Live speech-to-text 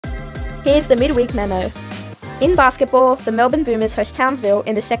Here's the midweek memo. In basketball, the Melbourne Boomers host Townsville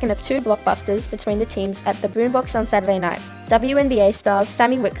in the second of two blockbusters between the teams at the Boombox on Saturday night. WNBA stars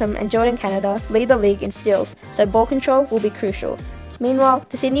Sammy Whitcomb and Jordan Canada lead the league in steals, so ball control will be crucial. Meanwhile,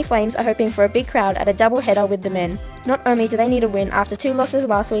 the Sydney Flames are hoping for a big crowd at a doubleheader with the men. Not only do they need a win after 2 losses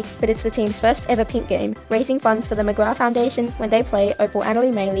last week, but it's the team's first ever pink game, raising funds for the McGrath Foundation when they play Opal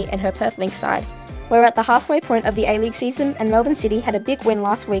Annalie Maley and her Perth Lynx side. We're at the halfway point of the A-League season, and Melbourne City had a big win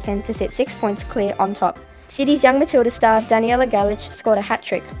last weekend to sit 6 points clear on top. City's young Matilda star Daniela Galich scored a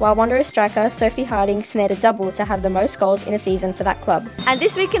hat-trick, while Wanderers striker Sophie Harding snared a double to have the most goals in a season for that club. And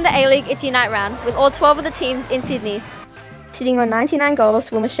this week in the A-League, it's Unite Round, with all 12 of the teams in Sydney. Sitting on 99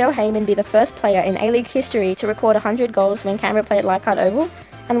 goals, will Michelle Heyman be the first player in A-League history to record 100 goals when Canberra play at Leichhardt Oval?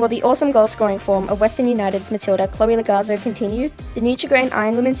 And will the awesome goal-scoring form of Western United's Matilda Chloe Lagazzo continue? The Nutrigrain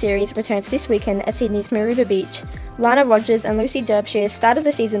Iron Women Series returns this weekend at Sydney's Maroubra Beach. Lana Rogers and Lucy Derbyshire started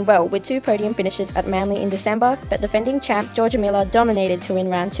the season well with 2 podium finishes at Manly in December, but defending champ Georgia Miller dominated to win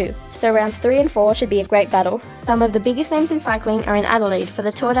round 2. So rounds 3 and 4 should be a great battle. Some of the biggest names in cycling are in Adelaide for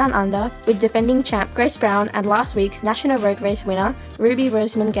the Tour Down Under, with defending champ Grace Brown and last week's National Road Race winner Ruby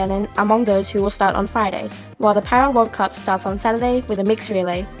Roseman Gannon among those who will start on Friday, while the Para World Cup starts on Saturday with a mixed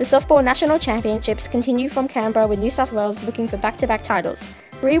relay. The Softball National Championships continue from Canberra with New South Wales looking for back-to-back titles.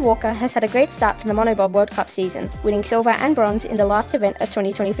 Bree Walker has had a great start to the Monobob World Cup season, winning silver and bronze in the last event of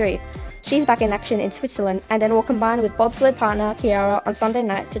 2023. She's back in action in Switzerland and then will combine with bobsled partner Kiara on Sunday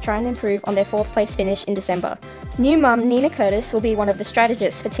night to try and improve on their 4th place finish in December. New mum Nina Curtis will be one of the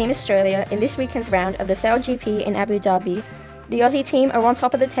strategists for Team Australia in this weekend's round of the Sail GP in Abu Dhabi. The Aussie team are on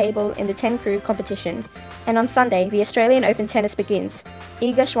top of the table in the 10-crew competition. And on Sunday, the Australian Open tennis begins.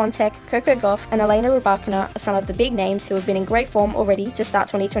 Iga Swiatek, Coco Gauff and Elena Rybakina are some of the big names who have been in great form already to start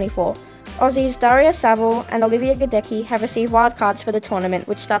 2024. Aussies Daria Saville and Olivia Gadecki have received wildcards for the tournament,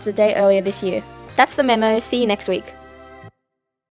 which starts a day earlier this year. That's the memo. See you next week.